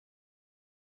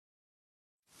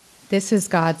This is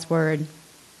God's Word.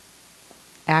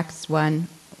 Acts 1,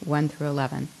 1 through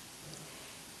 11.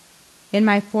 In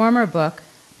my former book,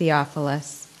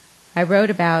 Theophilus, I wrote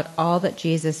about all that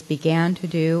Jesus began to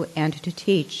do and to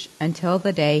teach until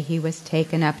the day he was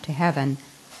taken up to heaven,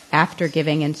 after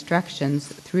giving instructions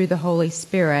through the Holy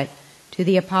Spirit to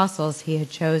the apostles he had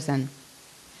chosen.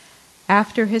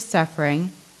 After his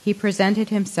suffering, he presented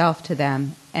himself to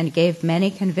them and gave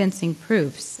many convincing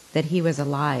proofs that he was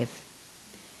alive.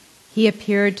 He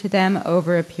appeared to them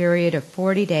over a period of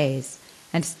 40 days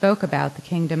and spoke about the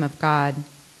kingdom of God.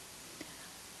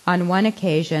 On one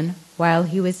occasion, while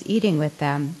he was eating with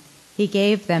them, he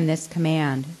gave them this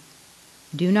command: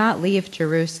 "Do not leave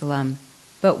Jerusalem,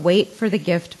 but wait for the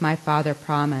gift my Father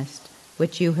promised,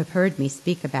 which you have heard me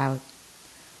speak about.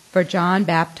 For John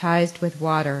baptized with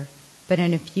water, but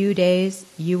in a few days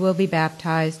you will be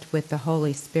baptized with the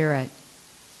Holy Spirit."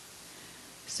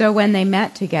 So when they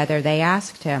met together, they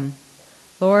asked him,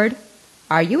 "Lord,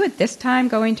 are you at this time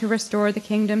going to restore the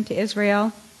kingdom to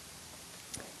Israel?"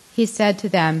 He said to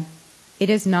them, "It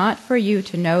is not for you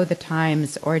to know the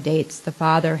times or dates the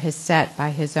Father has set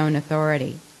by his own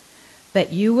authority,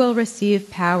 but you will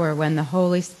receive power when the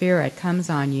Holy Spirit comes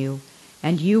on you,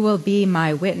 and you will be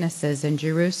my witnesses in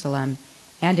Jerusalem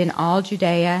and in all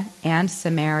Judea and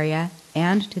Samaria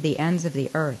and to the ends of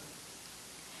the earth."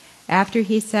 After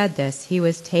he said this, he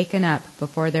was taken up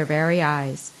before their very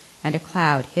eyes, and a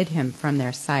cloud hid him from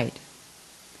their sight.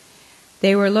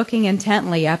 They were looking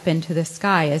intently up into the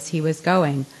sky as he was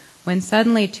going, when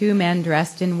suddenly 2 men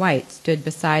dressed in white stood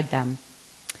beside them.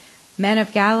 "Men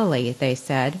of Galilee," they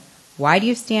said, "why do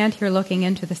you stand here looking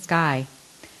into the sky?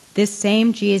 This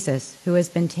same Jesus, who has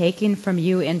been taken from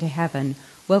you into heaven,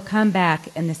 will come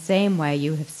back in the same way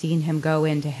you have seen him go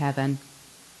into heaven."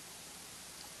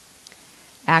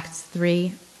 Acts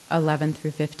 3, 11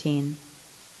 through 15.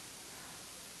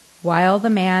 While the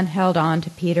man held on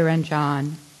to Peter and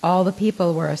John, all the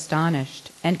people were astonished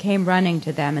and came running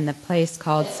to them in the place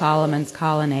called Solomon's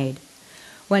Colonnade.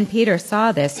 When Peter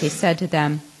saw this, he said to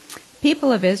them,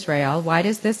 "People of Israel, why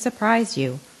does this surprise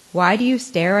you? Why do you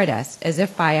stare at us as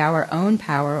if by our own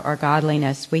power or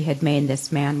godliness we had made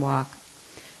this man walk?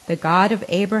 The God of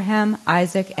Abraham,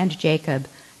 Isaac, and Jacob,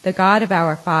 the God of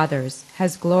our fathers,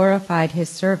 has glorified his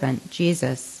servant,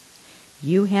 Jesus.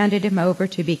 You handed him over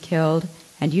to be killed,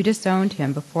 and you disowned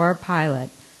him before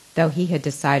Pilate, though he had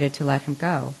decided to let him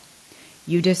go.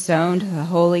 You disowned the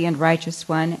holy and righteous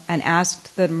one and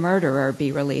asked that a murderer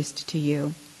be released to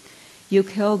you. You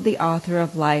killed the author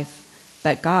of life,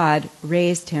 but God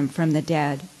raised him from the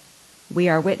dead. We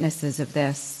are witnesses of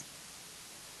this."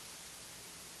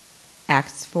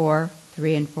 Acts 4,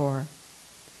 3 and 4.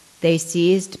 They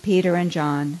seized Peter and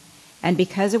John, and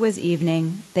because it was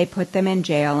evening, they put them in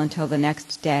jail until the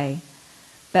next day.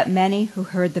 But many who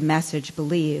heard the message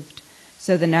believed,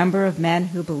 so the number of men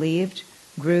who believed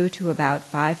grew to about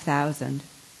 5,000.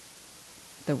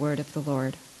 The word of the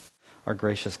Lord. Our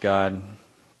gracious God,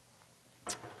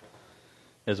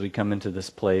 as we come into this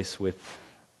place with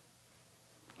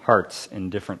hearts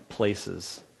in different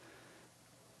places,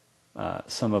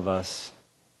 some of us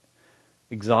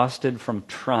exhausted from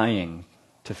trying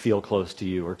to feel close to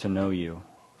you or to know you.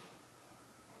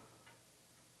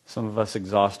 Some of us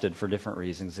exhausted for different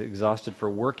reasons, exhausted for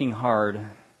working hard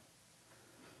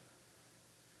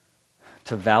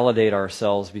to validate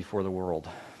ourselves before the world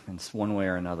in one way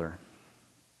or another.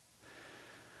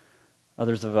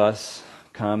 Others of us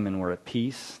come and we're at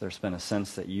peace. There's been a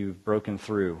sense that you've broken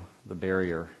through the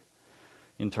barrier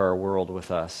into our world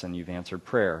with us, and you've answered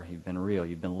prayer. You've been real.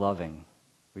 You've been loving.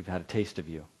 We've had a taste of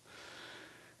you.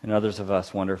 And others of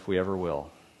us wonder if we ever will.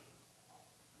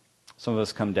 Some of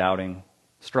us come doubting,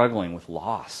 struggling with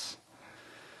loss,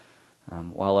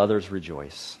 while others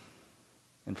rejoice.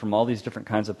 And from all these different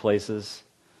kinds of places,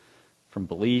 from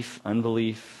belief,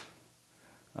 unbelief,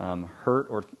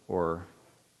 hurt or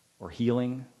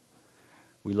healing,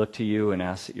 we look to you and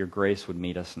ask that your grace would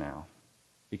meet us now,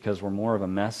 because we're more of a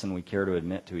mess than we care to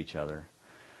admit to each other.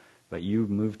 But you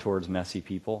move towards messy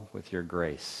people with your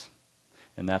grace.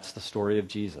 And that's the story of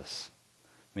Jesus.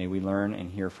 May we learn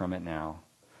and hear from it now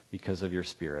because of your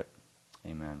Spirit.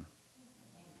 Amen.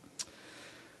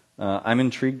 I'm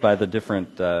intrigued by the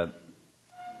different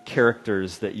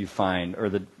characters that you find, or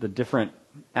the different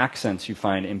accents you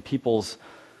find in people's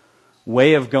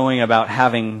way of going about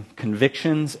having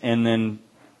convictions, and then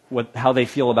how they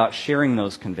feel about sharing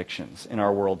those convictions in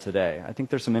our world today. I think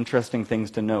there's some interesting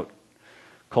things to note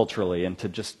culturally and to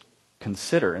just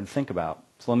consider and think about.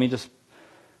 So let me just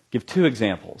give 2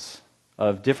 examples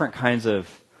of different kinds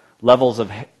of levels of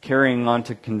carrying on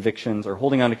to convictions or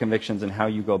holding on to convictions and how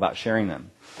you go about sharing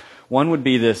them. One would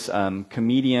be this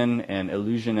comedian and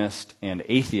illusionist and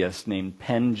atheist named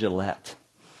Penn Jillette.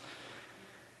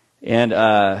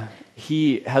 And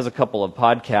he has a couple of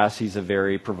podcasts. He's a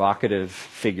very provocative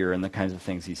figure in the kinds of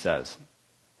things he says.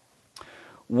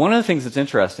 One of the things that's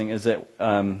interesting is that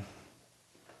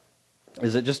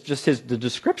the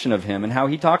description of him and how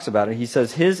he talks about it. He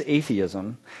says his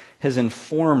atheism has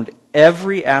informed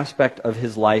every aspect of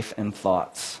his life and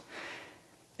thoughts,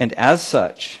 and as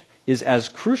such is as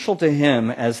crucial to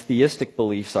him as theistic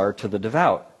beliefs are to the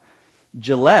devout.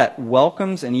 Gillette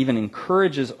welcomes and even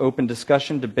encourages open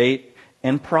discussion, debate,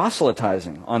 and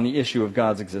proselytizing on the issue of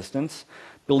God's existence,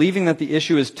 believing that the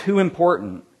issue is too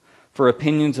important for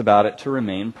opinions about it to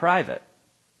remain private.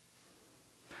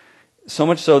 So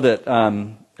much so that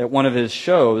at one of his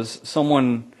shows,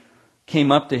 someone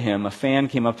came up to him, a fan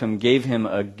came up to him, gave him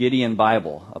a Gideon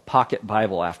Bible, a pocket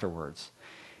Bible afterwards.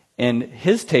 And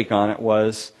his take on it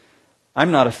was,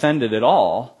 I'm not offended at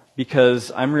all,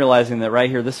 because I'm realizing that right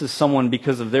here, this is someone,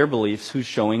 because of their beliefs, who's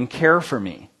showing care for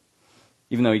me.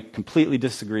 Even though he completely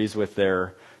disagrees with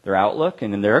their outlook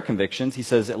and in their convictions, he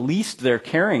says, at least they're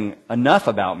caring enough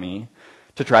about me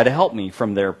to try to help me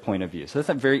from their point of view. So that's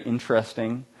a very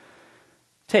interesting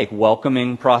take,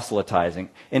 welcoming, proselytizing,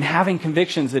 and having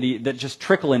convictions that just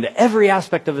trickle into every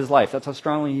aspect of his life. That's how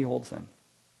strongly he holds them.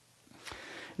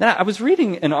 Now, I was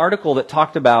reading an article that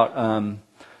talked about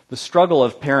the struggle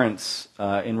of parents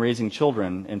in raising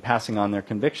children and passing on their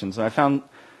convictions. And I found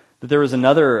that there was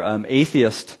another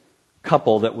atheist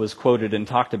couple that was quoted and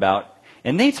talked about,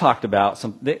 and they talked about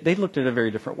they looked at it a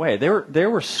very different way. They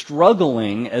were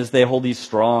struggling as they hold these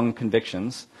strong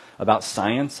convictions about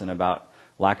science and about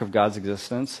lack of God's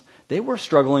existence. They were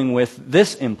struggling with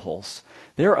this impulse.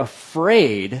 They're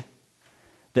afraid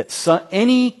that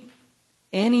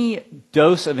any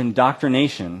dose of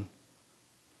indoctrination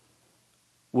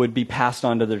would be passed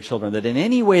on to their children, that in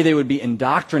any way they would be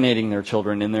indoctrinating their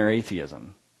children in their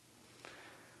atheism.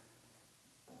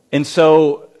 And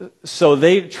so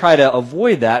they try to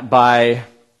avoid that by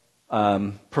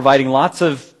providing lots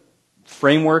of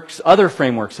frameworks, other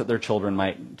frameworks that their children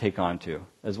might take on to,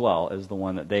 as well as the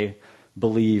one that they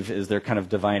believe is their kind of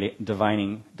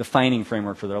defining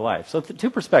framework for their life. So two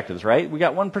perspectives, right? We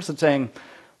got one person saying,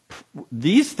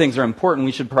 these things are important,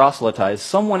 we should proselytize.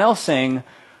 Someone else saying,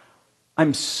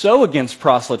 I'm so against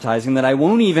proselytizing that I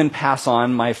won't even pass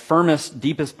on my firmest,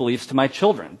 deepest beliefs to my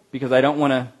children, because I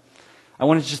want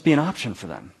it to just be an option for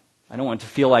them. I don't want it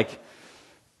to feel like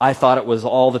I thought it was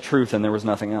all the truth and there was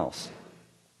nothing else.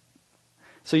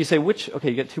 So you say,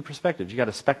 you get two perspectives. You got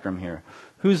a spectrum here.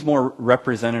 Who's more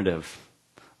representative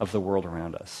of the world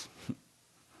around us?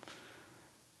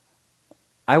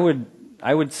 I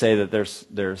would say that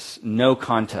there's no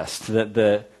contest, that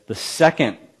the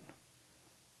second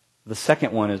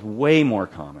one is way more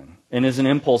common and is an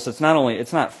impulse that's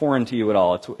it's not foreign to you at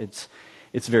all.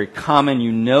 It's very common.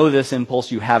 You know this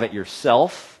impulse. You have it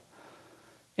yourself.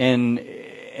 And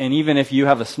even if you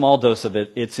have a small dose of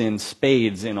it, it's in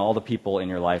spades in all the people in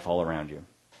your life all around you.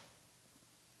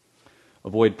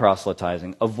 Avoid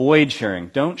proselytizing. Avoid sharing.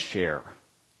 Don't share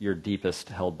your deepest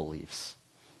held beliefs.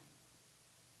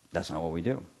 That's not what we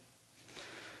do.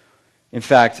 In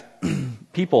fact,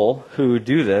 people who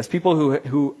do this, people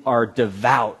who are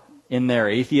devout in their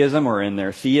atheism or in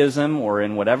their theism or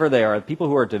in whatever they are, people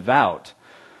who are devout,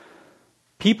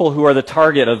 people who are the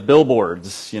target of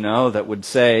billboards, that would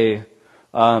say,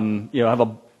 have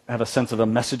a sense of a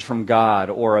message from God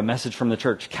or a message from the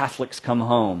church, Catholics come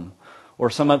home, or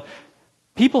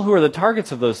people who are the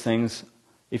targets of those things.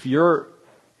 If you're,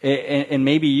 and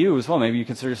maybe you as well, maybe you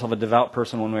consider yourself a devout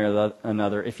person one way or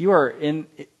another. If you are in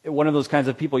one of those kinds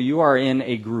of people, you are in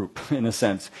a group in a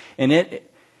sense, and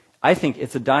I think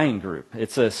it's a dying group.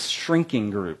 It's a shrinking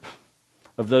group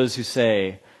of those who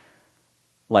say,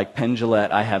 like Penn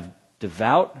Jillette, I have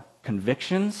devout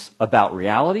convictions about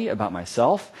reality, about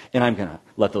myself, and I'm going to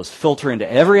let those filter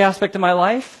into every aspect of my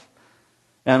life.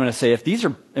 And I'm going to say, if these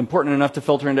are important enough to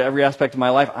filter into every aspect of my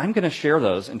life, I'm going to share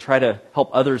those and try to help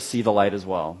others see the light as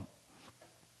well.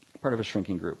 Part of a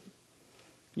shrinking group.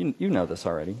 You know this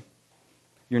already.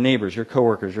 Your neighbors, your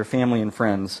coworkers, your family and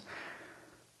friends,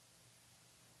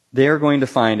 they're going to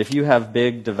find, if you have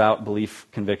big, devout belief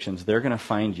convictions, they're going to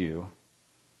find you,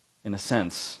 in a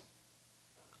sense,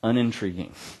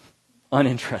 unintriguing,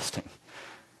 uninteresting.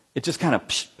 It just kind of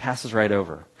passes right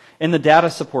over. And the data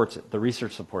supports it. The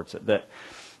research supports it. That,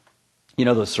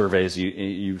 those surveys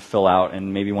you fill out,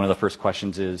 and maybe one of the first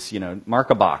questions is, mark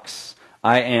a box.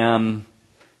 I am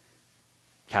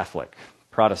Catholic,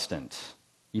 Protestant,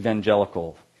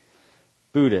 evangelical,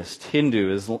 Buddhist,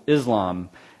 Hindu, Islam,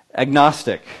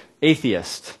 agnostic,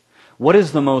 atheist. What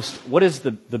is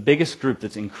the biggest group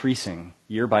that's increasing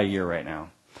year by year right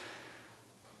now?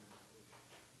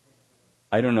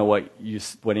 I don't know what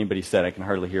anybody said. I can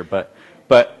hardly hear, but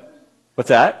what's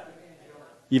that?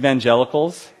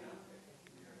 Evangelicals.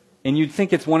 And you'd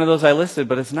think it's one of those I listed,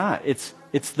 but it's not. It's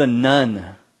the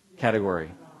none category.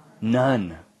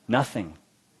 None. Nothing.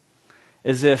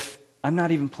 As if I'm not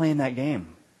even playing that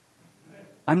game.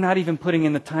 I'm not even putting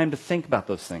in the time to think about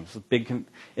those things.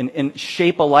 And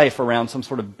shape a life around some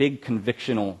sort of big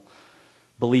convictional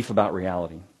belief about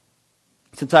reality.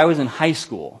 Since I was in high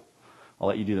school, I'll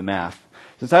let you do the math.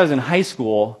 Since I was in high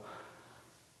school,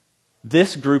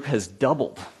 this group has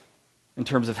doubled in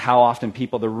terms of how often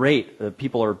the rate that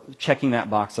people are checking that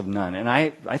box of none. And I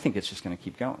think it's just going to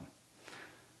keep going.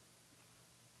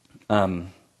 I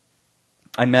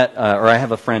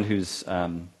have a friend who's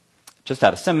just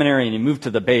out of seminary, and he moved to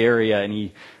the Bay Area, and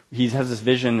he has this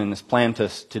vision and this plan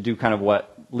to do kind of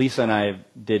what Lisa and I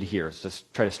did here, is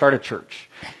just try to start a church.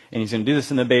 And he's going to do this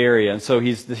in the Bay Area. And so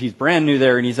he's brand new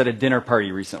there, and he's at a dinner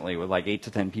party recently with like 8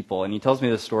 to 10 people. And he tells me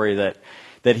this story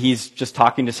that he's just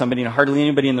talking to somebody, and hardly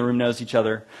anybody in the room knows each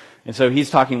other. And so he's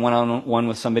talking one-on-one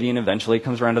with somebody, and eventually it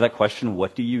comes around to that question,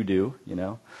 what do you do?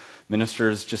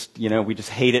 Ministers just, we just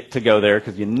hate it to go there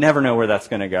because you never know where that's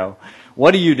going to go.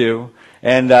 What do you do?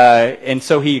 And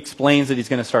so he explains that he's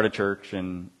going to start a church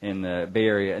in the Bay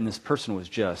Area, and this person was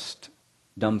just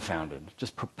dumbfounded,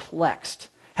 just perplexed,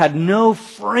 had no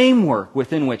framework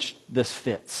within which this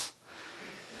fits.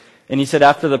 And he said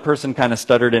after the person kind of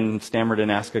stuttered and stammered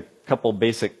and asked a couple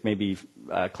basic, maybe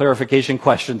clarification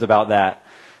questions about that,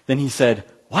 then he said,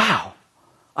 wow,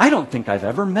 I don't think I've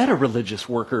ever met a religious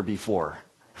worker before.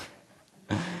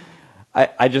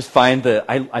 I just find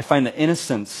I find the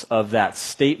innocence of that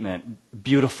statement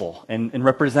beautiful and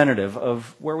representative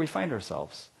of where we find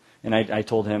ourselves. And I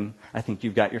told him, I think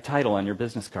you've got your title on your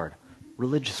business card,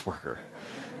 religious worker.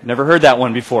 Never heard that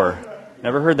one before.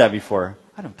 Never heard that before.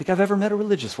 I don't think I've ever met a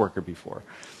religious worker before.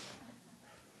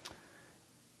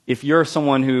 If you're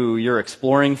someone you're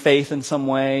exploring faith in some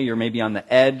way, you're maybe on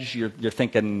the edge, you're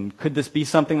thinking, could this be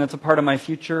something that's a part of my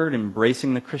future,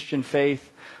 embracing the Christian faith?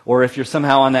 Or if you're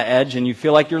somehow on the edge and you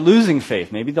feel like you're losing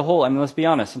faith, maybe let's be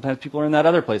honest, sometimes people are in that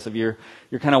other place of you're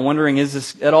kind of wondering, is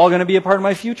this at all going to be a part of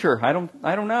my future? I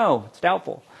don't know. It's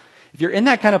doubtful. If you're in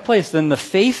that kind of place, then the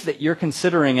faith that you're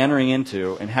considering entering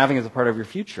into and having as a part of your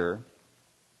future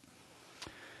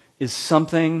is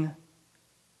something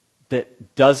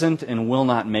that doesn't and will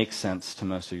not make sense to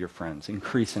most of your friends,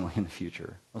 increasingly in the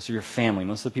future. Most of your family,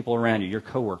 most of the people around you, your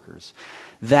coworkers.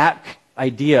 That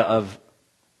idea of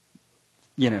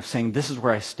saying, this is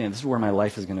where I stand, this is where my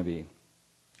life is going to be.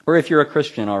 Or if you're a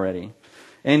Christian already,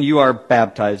 and you are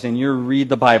baptized, and you read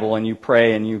the Bible, and you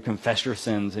pray, and you confess your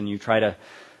sins, and you try to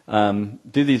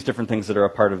do these different things that are a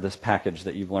part of this package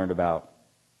that you've learned about.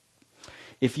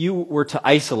 If you were to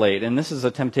isolate, and this is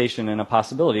a temptation and a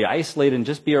possibility, isolate and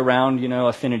just be around,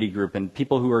 affinity group and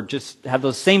people who are just have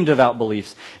those same devout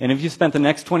beliefs. And if you spent the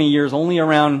next 20 years only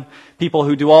around people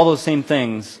who do all those same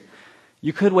things,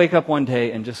 you could wake up one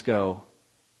day and just go,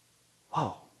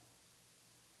 whoa,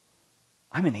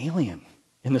 I'm an alien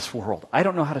in this world. I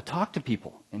don't know how to talk to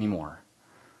people anymore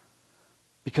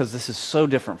because this is so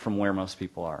different from where most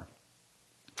people are.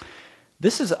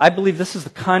 I believe this is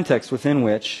the context within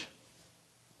which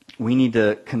we need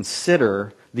to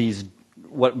consider these,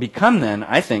 what become then,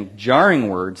 I think, jarring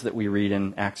words that we read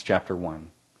in Acts chapter 1.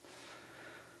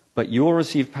 But you will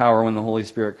receive power when the Holy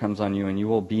Spirit comes on you, and you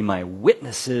will be my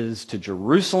witnesses to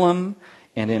Jerusalem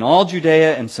and in all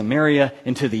Judea and Samaria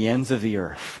and to the ends of the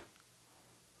earth.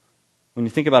 When you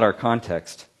think about our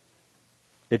context,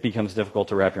 it becomes difficult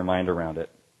to wrap your mind around it.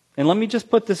 And let me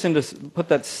just put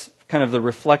that kind of the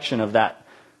reflection of that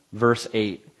verse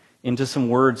 8 into some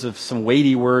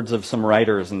weighty words of some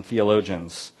writers and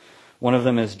theologians. One of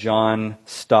them is John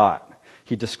Stott.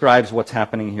 He describes what's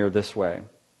happening here this way.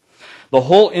 The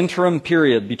whole interim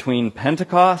period between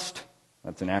Pentecost,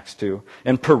 that's in Acts 2,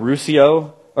 and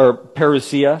Parousia,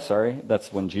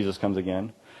 that's when Jesus comes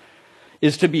again,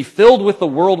 is to be filled with the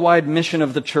worldwide mission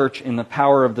of the church in the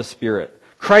power of the Spirit.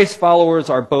 Christ's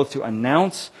followers are both to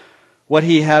announce what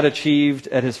he had achieved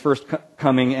at his first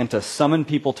coming and to summon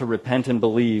people to repent and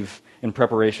believe in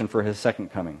preparation for his second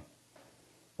coming.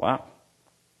 Wow.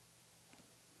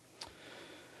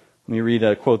 Let me read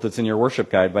a quote that's in your worship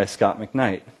guide by Scott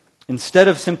McKnight. Instead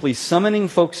of simply summoning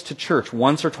folks to church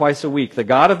once or twice a week, the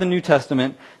God of the New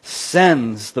Testament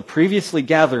sends the previously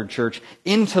gathered church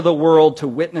into the world to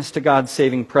witness to God's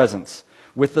saving presence,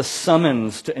 with the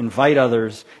summons to invite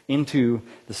others into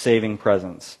the saving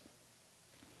presence.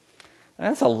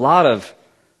 That's a lot of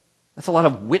That's a lot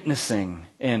of witnessing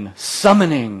and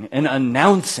summoning and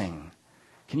announcing.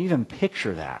 Can you even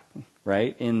picture that,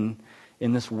 right? In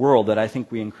this world that I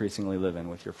think we increasingly live in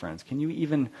with your friends. Can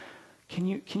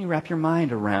you wrap your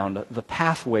mind around the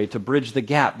pathway to bridge the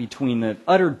gap between the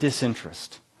utter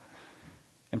disinterest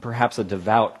and perhaps a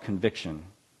devout conviction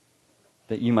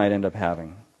that you might end up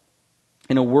having?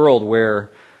 In a world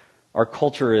where our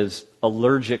culture is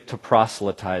allergic to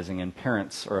proselytizing and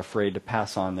parents are afraid to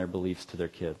pass on their beliefs to their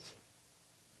kids.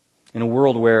 In a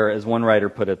world where, as one writer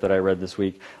put it that I read this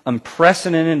week,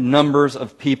 unprecedented numbers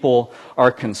of people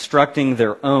are constructing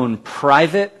their own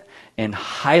private and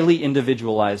highly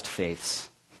individualized faiths.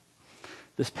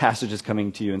 This passage is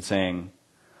coming to you and saying,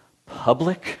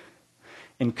 public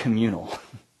and communal. I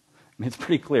mean, it's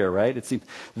pretty clear, right? It's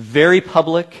very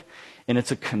public, and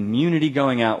it's a community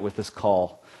going out with this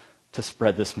call to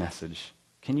spread this message.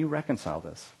 Can you reconcile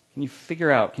this? Can you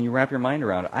figure out, can you wrap your mind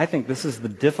around it? I think this is the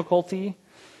difficulty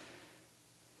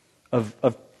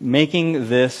of making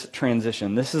this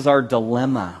transition. This is our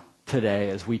dilemma today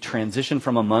as we transition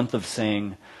from a month of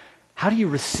saying, how do you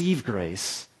receive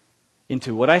grace,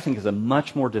 into what I think is a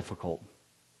much more difficult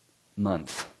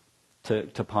month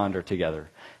to ponder together.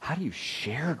 How do you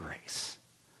share grace?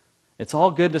 It's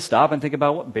all good to stop and think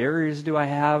about what barriers do I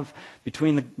have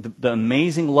between the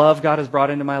amazing love God has brought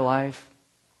into my life.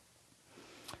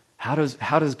 How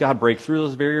does God break through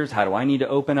those barriers? How do I need to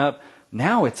open up?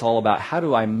 Now it's all about how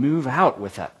do I move out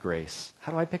with that grace?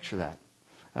 How do I picture that?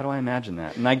 How do I imagine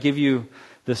that? And I give you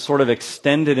this sort of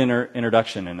extended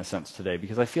introduction in a sense today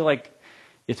because I feel like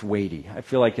it's weighty. I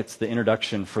feel like it's the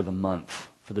introduction for the month,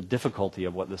 for the difficulty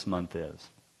of what this month is.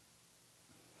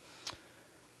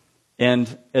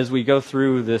 And as we go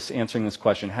through this, answering this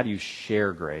question, how do you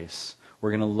share grace?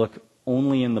 We're going to look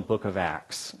only in the book of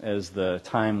Acts as the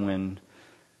time when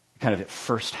kind of it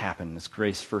first happened, this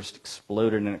grace first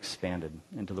exploded and expanded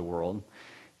into the world.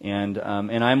 And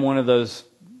I'm one of those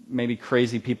maybe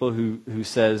crazy people who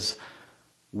says,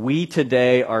 we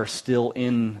today are still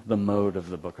in the mode of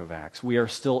the book of Acts. We are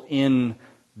still in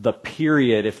the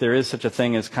period, if there is such a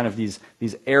thing as kind of these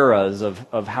eras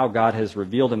of how God has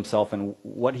revealed himself and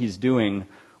what he's doing.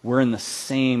 We're in the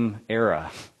same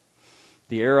era.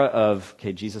 The era of,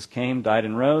 okay, Jesus came, died,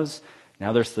 and rose.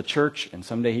 Now there's the church, and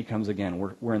someday he comes again.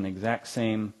 We're in the exact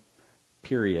same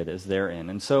period as they're in.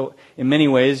 And so in many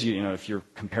ways, you know, if you're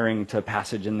comparing to a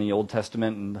passage in the Old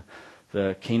Testament and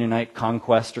the Canaanite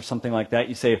conquest or something like that,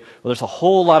 you say, well, there's a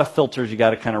whole lot of filters you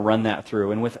got to kind of run that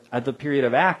through. And at the period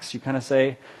of Acts, you kind of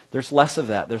say, there's less of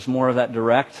that. There's more of that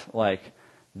direct, like,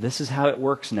 this is how it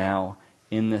works now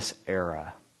in this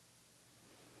era.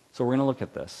 So we're going to look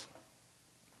at this.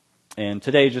 And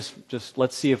today, just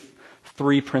let's see if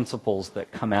three principles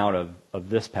that come out of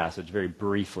this passage very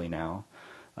briefly now.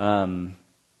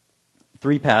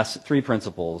 Three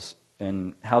principles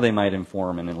and how they might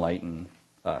inform and enlighten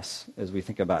us as we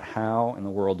think about how in the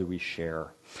world do we share.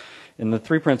 And the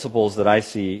three principles that I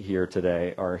see here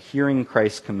today are hearing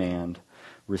Christ's command,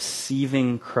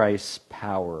 receiving Christ's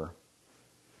power,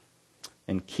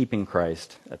 and keeping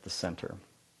Christ at the center.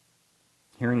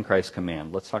 Hearing Christ's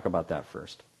command. Let's talk about that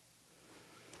first.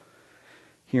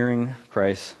 Hearing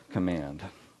Christ's command.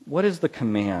 What is the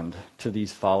command to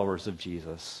these followers of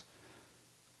Jesus?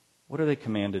 What are they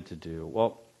commanded to do?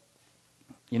 Well,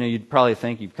 you know, you'd probably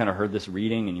think you've kind of heard this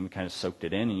reading and you kind of soaked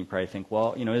it in, and you probably think,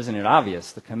 well, you know, isn't it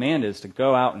obvious? The command is to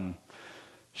go out and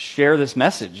share this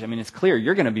message. I mean, it's clear.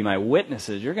 You're going to be my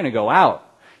witnesses. You're going to go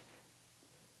out.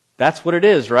 That's what it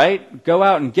is, right? Go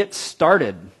out and get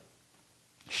started.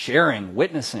 Sharing,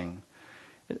 witnessing.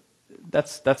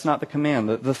 That's not the command.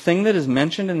 The thing that is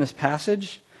mentioned in this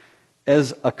passage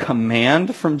as a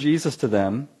command from Jesus to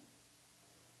them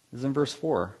is in verse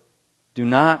 4. Do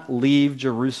not leave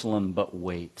Jerusalem, but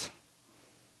wait.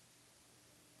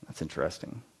 That's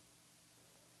interesting.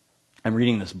 I'm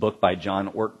reading this book by John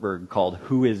Ortberg called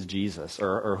Who is Jesus?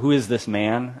 Or Who is This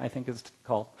Man, I think it's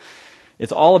called.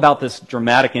 It's all about this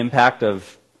dramatic impact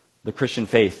of the Christian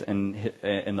faith and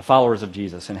the followers of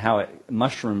Jesus and how it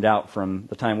mushroomed out from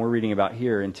the time we're reading about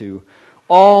here into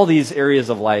all these areas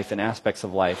of life and aspects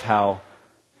of life, how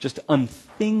just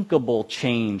unthinkable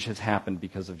change has happened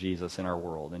because of Jesus in our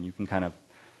world. And you can kind of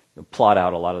plot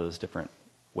out a lot of those different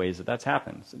ways that that's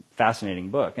happened. It's a fascinating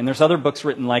book. And there's other books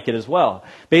written like it as well,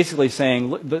 basically saying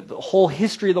look, the whole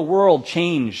history of the world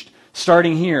changed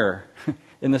starting here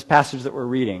in this passage that we're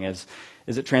reading as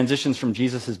it transitions from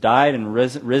Jesus has died and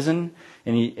risen,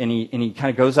 and he kind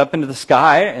of goes up into the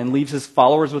sky and leaves his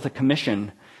followers with a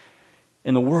commission,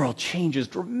 and the world changes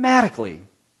dramatically.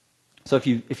 So if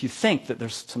you think that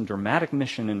there's some dramatic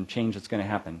mission and change that's going to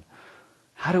happen,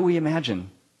 how do we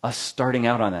imagine us starting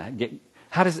out on that.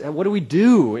 What do we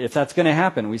do if that's going to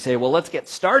happen? We say, well, let's get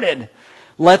started.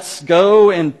 Let's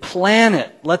go and plan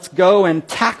it. Let's go and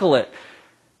tackle it.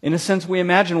 In a sense, we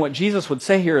imagine what Jesus would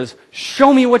say here is,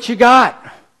 show me what you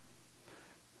got.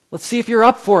 Let's see if you're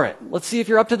up for it. Let's see if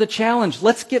you're up to the challenge.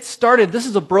 Let's get started. This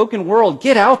is a broken world.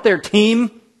 Get out there,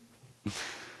 team.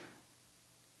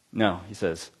 No, he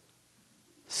says,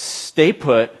 stay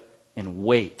put and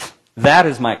wait. That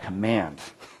is my command.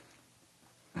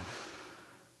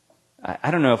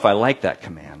 I don't know if I like that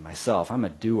command myself. I'm a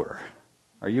doer.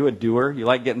 Are you a doer? You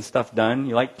like getting stuff done?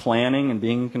 You like planning and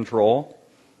being in control?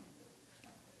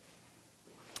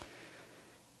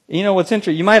 You know, what's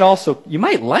interesting, you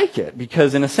might like it,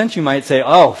 because in a sense you might say,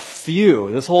 oh, phew,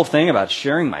 this whole thing about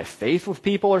sharing my faith with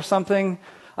people or something,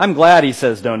 I'm glad he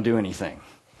says don't do anything.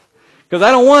 Because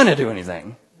I don't want to do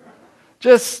anything.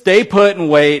 Just stay put and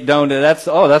wait, don't do that's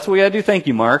what we got to do. Thank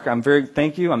you, Marc.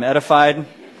 Thank you, I'm edified.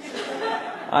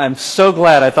 I'm so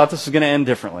glad. I thought this was going to end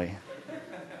differently.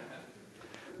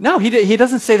 No, he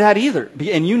doesn't say that either.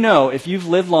 And you know, if you've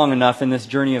lived long enough in this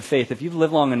journey of faith, if you've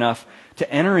lived long enough to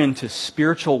enter into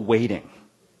spiritual waiting,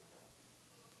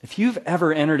 if you've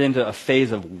ever entered into a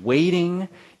phase of waiting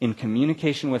in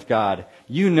communication with God,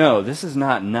 you know this is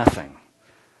not nothing.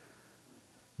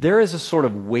 There is a sort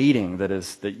of waiting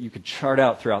that you could chart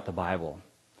out throughout the Bible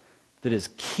that is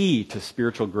key to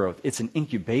spiritual growth. It's an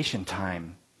incubation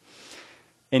time.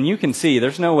 And you can see,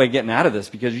 there's no way getting out of this,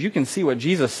 because you can see what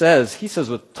Jesus says. He says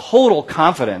with total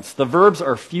confidence, the verbs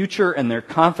are future and they're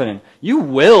confident. You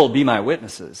will be my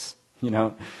witnesses. You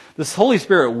know, this Holy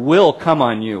Spirit will come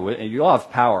on you. You'll have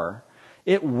power.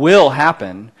 It will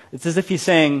happen. It's as if he's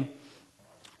saying,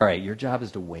 all right, your job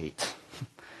is to wait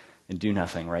and do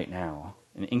nothing right now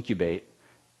and incubate,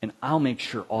 and I'll make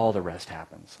sure all the rest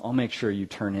happens. I'll make sure you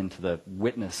turn into the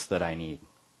witness that I need.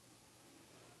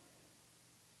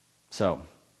 So,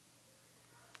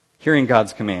 hearing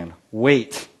God's command,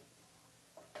 wait.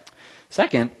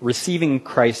 Second, receiving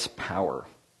Christ's power.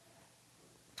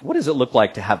 What does it look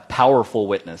like to have powerful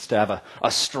witness, to have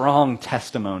a strong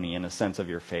testimony in a sense of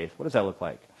your faith? What does that look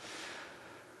like?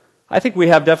 I think we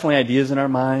have definitely ideas in our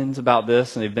minds about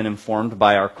this, and they've been informed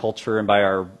by our culture and by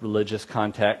our religious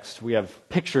context. We have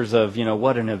pictures of,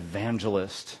 what an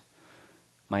evangelist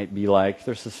might be like.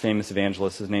 There's this famous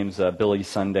evangelist, his name's Billy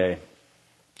Sunday,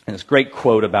 and this great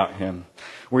quote about him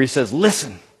where he says,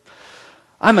 listen,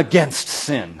 I'm against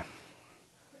sin.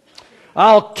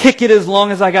 I'll kick it as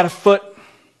long as I got a foot.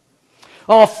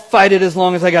 I'll fight it as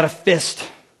long as I got a fist.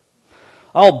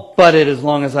 I'll butt it as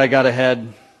long as I got a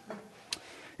head.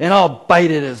 And I'll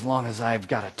bite it as long as I've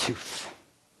got a tooth.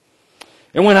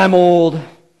 And when I'm old,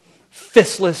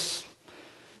 fistless,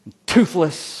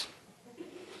 toothless,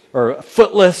 or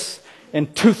footless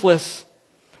and toothless,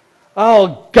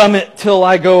 I'll gum it till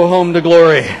I go home to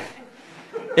glory.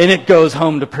 And it goes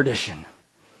home to perdition.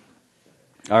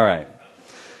 All right.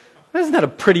 Isn't that a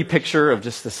pretty picture of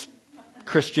just this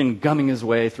Christian gumming his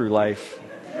way through life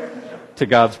to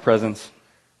God's presence?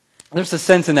 There's a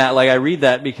sense in that, I read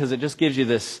that because it just gives you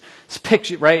this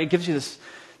picture, right? It gives you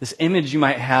this image you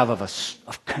might have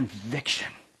of conviction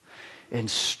and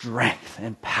strength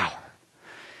and power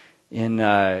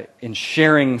in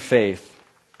sharing faith.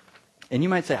 And you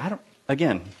might say, I'm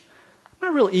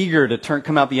not real eager to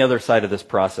come out the other side of this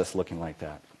process looking like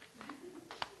that.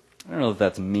 I don't know if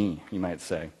that's me, you might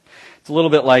say. It's a little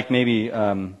bit like maybe,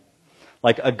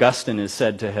 like Augustine is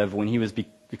said to have, when he was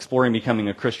exploring becoming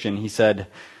a Christian,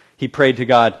 he prayed to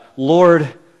God, Lord,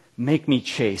 make me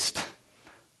chaste,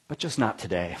 but just not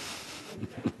today.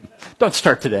 Don't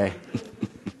start today.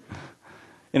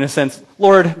 In a sense,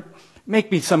 Lord,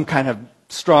 make me some kind of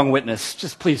strong witness,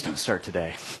 just please don't start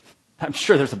today. I'm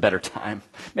sure there's a better time.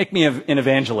 Make me an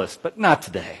evangelist, but not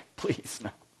today, please. No.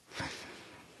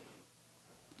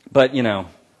 But,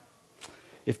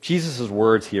 if Jesus'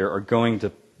 words here are going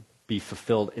to be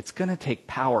fulfilled, it's going to take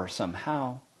power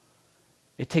somehow.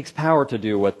 It takes power to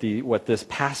do what this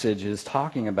passage is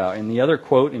talking about. And the other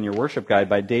quote in your worship guide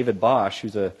by David Bosch,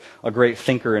 who's a great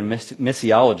thinker and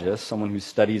missiologist, someone who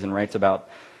studies and writes about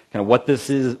kind of what this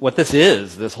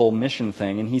is, this whole mission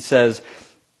thing. And he says,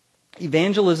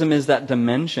 evangelism is that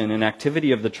dimension and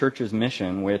activity of the church's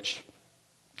mission which,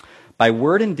 by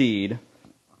word and deed,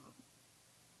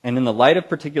 and in the light of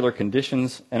particular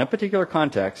conditions and a particular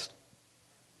context,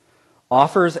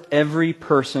 offers every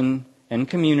person and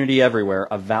community everywhere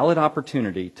a valid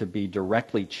opportunity to be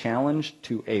directly challenged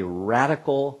to a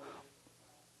radical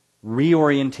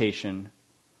reorientation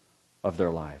of their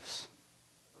lives.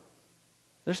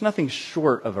 There's nothing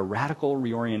short of a radical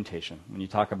reorientation when you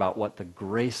talk about what the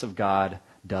grace of God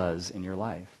does in your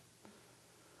life.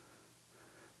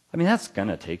 I mean, that's going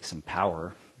to take some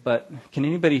power. But can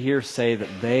anybody here say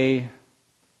that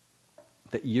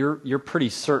you're pretty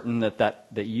certain that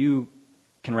you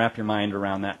can wrap your mind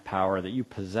around that power, that you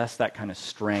possess that kind of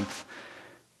strength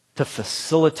to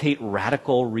facilitate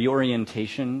radical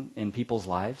reorientation in people's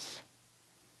lives?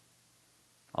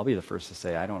 I'll be the first to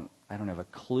say I don't have a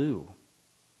clue.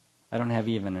 I don't have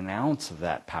even an ounce of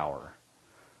that power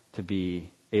to be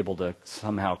able to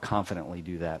somehow confidently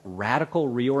do that. Radical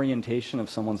reorientation of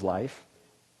someone's life.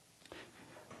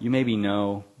 You maybe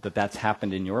know that that's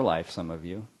happened in your life, some of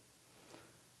you.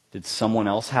 Did someone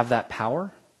else have that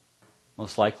power?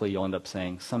 Most likely you'll end up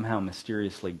saying, somehow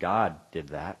mysteriously God did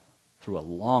that through a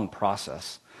long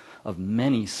process of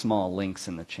many small links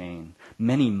in the chain,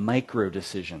 many micro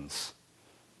decisions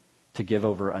to give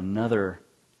over another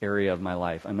area of my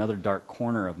life, another dark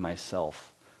corner of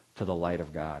myself to the light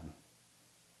of God.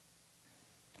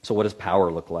 So what does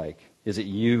power look like? Is it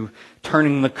you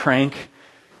turning the crank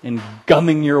and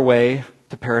gumming your way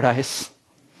to paradise?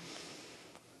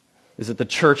 Is it the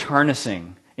church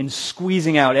harnessing and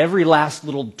squeezing out every last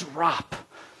little drop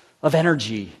of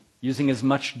energy, using as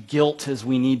much guilt as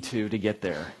we need to get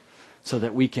there so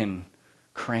that we can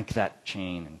crank that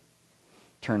chain and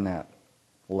turn that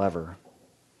lever?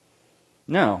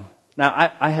 No.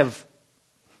 Now, I have,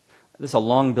 this is a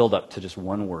long build-up to just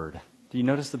one word. Do you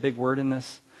notice the big word in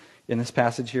this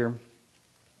passage here?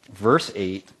 Verse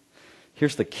 8,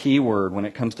 here's the key word when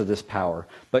it comes to this power.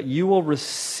 But you will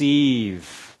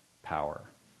receive power.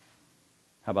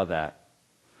 How about that?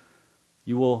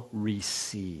 You will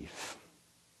receive.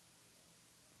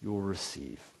 You will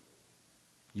receive.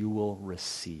 You will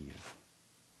receive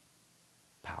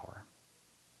power.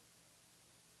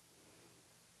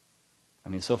 I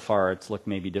mean, so far it's looked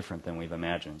maybe different than we've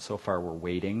imagined. So far we're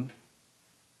waiting,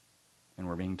 and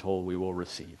we're being told we will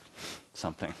receive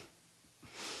something.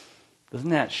 Doesn't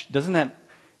that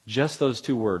just those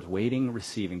two words, waiting,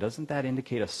 receiving, doesn't that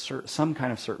indicate some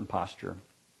kind of certain posture?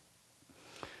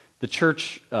 The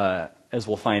church, as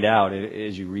we'll find out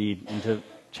as you read into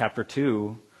chapter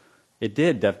 2, it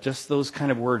did. Just those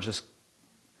kind of words just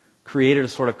created a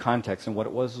sort of context, and what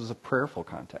it was a prayerful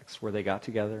context where they got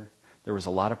together. There was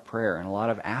a lot of prayer and a lot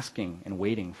of asking and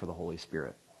waiting for the Holy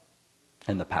Spirit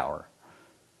and the power.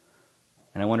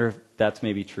 And I wonder if that's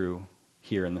maybe true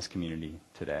here in this community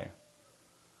today.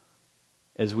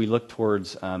 As we look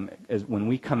towards, when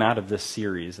we come out of this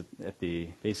series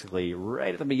basically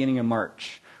right at the beginning of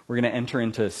March, we're going to enter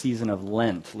into a season of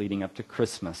Lent leading up to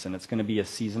Christmas, and it's going to be a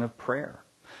season of prayer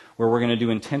where we're going to do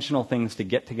intentional things to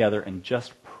get together and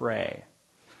just pray.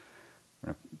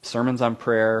 Sermons on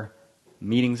prayer,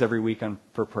 meetings every week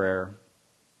for prayer.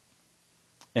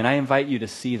 And I invite you to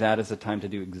see that as a time to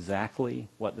do exactly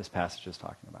what this passage is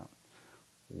talking about.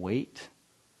 Wait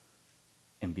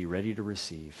and be ready to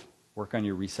receive. Work on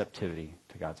your receptivity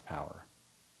to God's power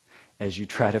as you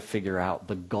try to figure out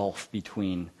the gulf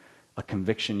between a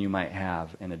conviction you might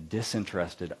have and a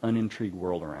disinterested, unintrigued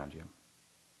world around you.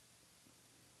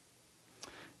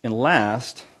 And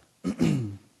last,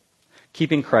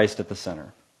 keeping Christ at the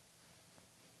center.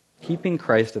 Keeping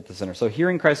Christ at the center. So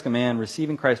hearing Christ's command,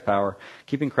 receiving Christ's power,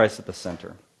 keeping Christ at the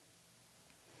center.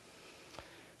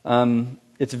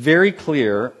 It's very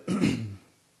clear.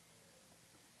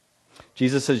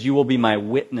 Jesus says, you will be my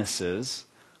witnesses.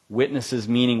 Witnesses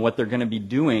meaning what they're going to be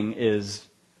doing is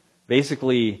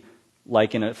basically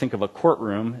like think of a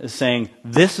courtroom, is saying,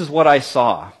 this is what I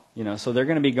saw. So they're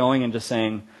going to be going and just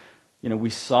saying, we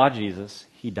saw Jesus,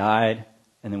 he died,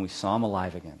 and then we saw him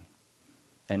alive again.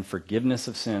 And forgiveness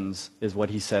of sins is what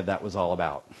he said that was all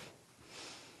about.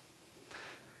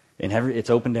 And it's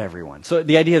open to everyone. So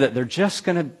the idea that they're just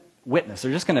going to witness,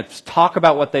 they're just going to talk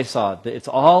about what they saw. It's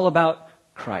all about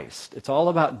Christ. It's all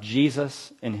about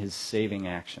Jesus and his saving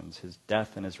actions, his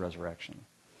death and his resurrection.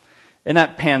 And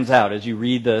that pans out as you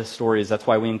read the stories. That's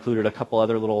why we included a couple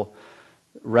other little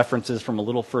references from a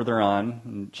little further on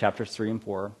in chapters 3 and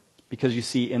 4. Because you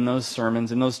see in those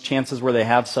sermons, in those chances where they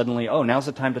have suddenly, now's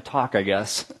the time to talk, I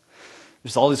guess.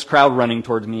 There's all this crowd running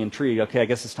towards me intrigued. Okay, I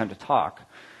guess it's time to talk.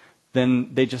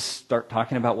 Then they just start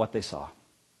talking about what they saw.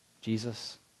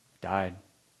 Jesus died.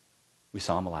 We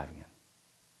saw him alive again.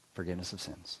 Forgiveness of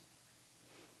sins.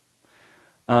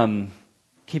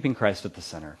 Keeping Christ at the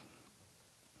center.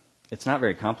 It's not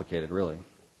very complicated, really.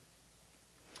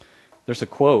 There's a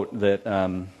quote that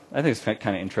I think is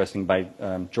kind of interesting by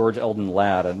George Eldon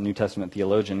Ladd, a New Testament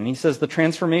theologian. And he says, the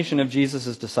transformation of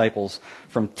Jesus' disciples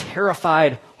from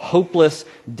terrified, hopeless,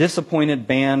 disappointed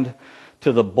band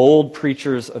to the bold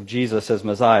preachers of Jesus as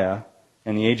Messiah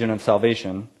and the agent of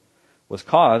salvation was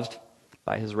caused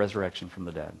by his resurrection from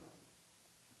the dead.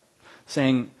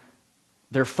 Saying,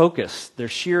 their focus, their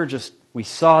sheer just, we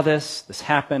saw this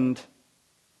happened,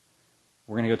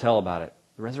 we're going to go tell about it.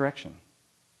 The resurrection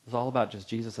is all about just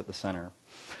Jesus at the center.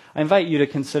 I invite you to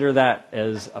consider that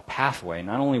as a pathway,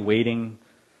 not only waiting,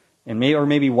 and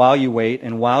maybe while you wait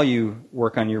and while you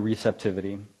work on your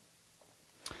receptivity,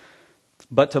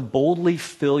 but to boldly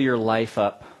fill your life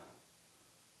up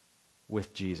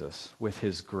with Jesus, with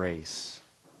his grace.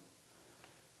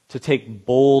 To take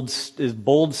bold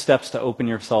steps to open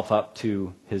yourself up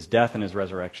to his death and his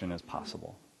resurrection as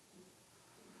possible.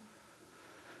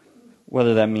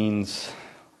 Whether that means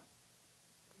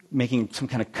making some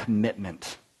kind of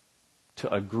commitment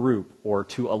to a group or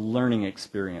to a learning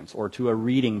experience or to a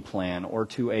reading plan or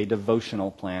to a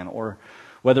devotional plan, or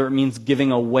whether it means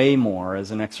giving away more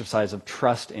as an exercise of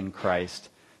trust in Christ,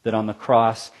 that on the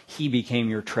cross he became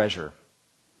your treasure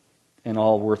and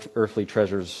all earthly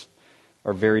treasures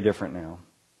are very different now.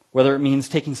 Whether it means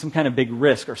taking some kind of big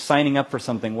risk or signing up for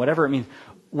something, whatever it means,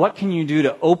 what can you do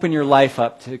to open your life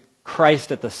up to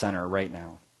Christ at the center right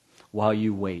now while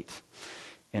you wait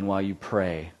and while you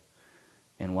pray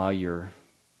and while you're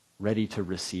ready to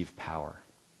receive power?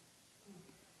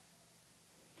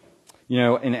 You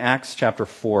know, in Acts chapter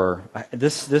 4,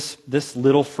 this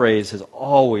little phrase has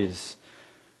always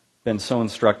been so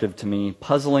instructive to me,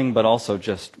 puzzling but also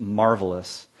just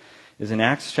marvelous, is in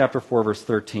Acts chapter 4, verse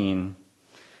 13,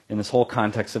 in this whole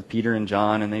context of Peter and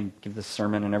John, and they give this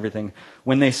sermon and everything.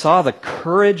 When they saw the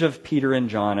courage of Peter and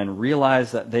John and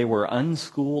realized that they were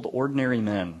unschooled, ordinary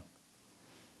men,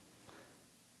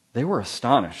 they were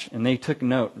astonished, and they took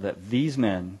note that these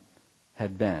men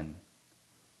had been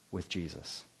with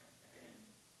Jesus.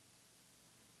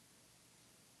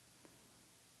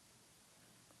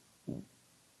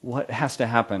 What has to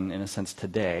happen, in a sense,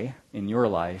 today in your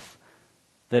life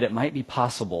that it might be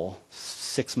possible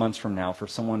 6 months from now for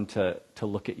someone to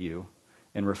look at you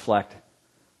and reflect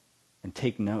and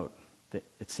take note that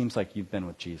it seems like you've been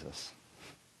with Jesus?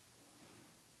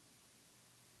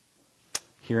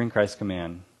 Hearing Christ's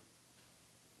command,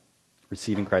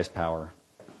 receiving Christ's power,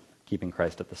 keeping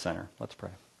Christ at the center. Let's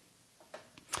pray.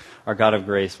 Our God of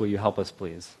grace, will you help us,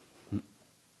 please?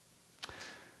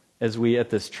 As we at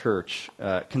this church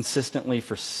consistently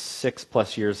for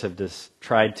 6+ years have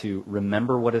tried to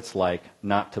remember what it's like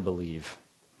not to believe,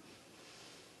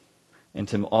 and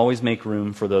to always make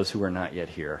room for those who are not yet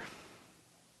here.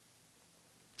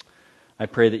 I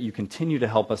pray that you continue to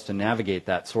help us to navigate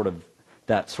that sort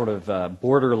of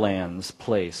borderlands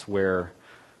place where,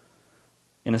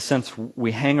 in a sense,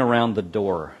 we hang around the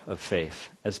door of faith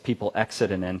as people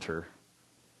exit and enter.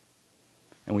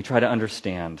 And we try to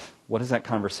understand, what is that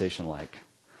conversation like?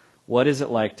 What is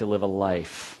it like to live a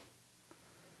life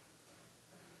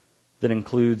that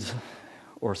includes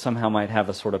or somehow might have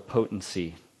a sort of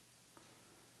potency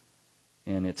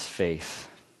in its faith?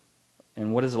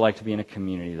 And what is it like to be in a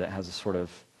community that has a sort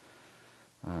of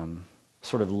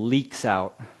leaks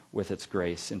out with its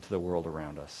grace into the world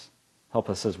around us? Help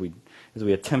us as we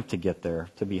attempt to get there,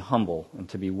 to be humble and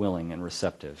to be willing and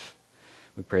receptive.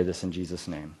 We pray this in Jesus'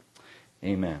 name.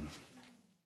 Amen.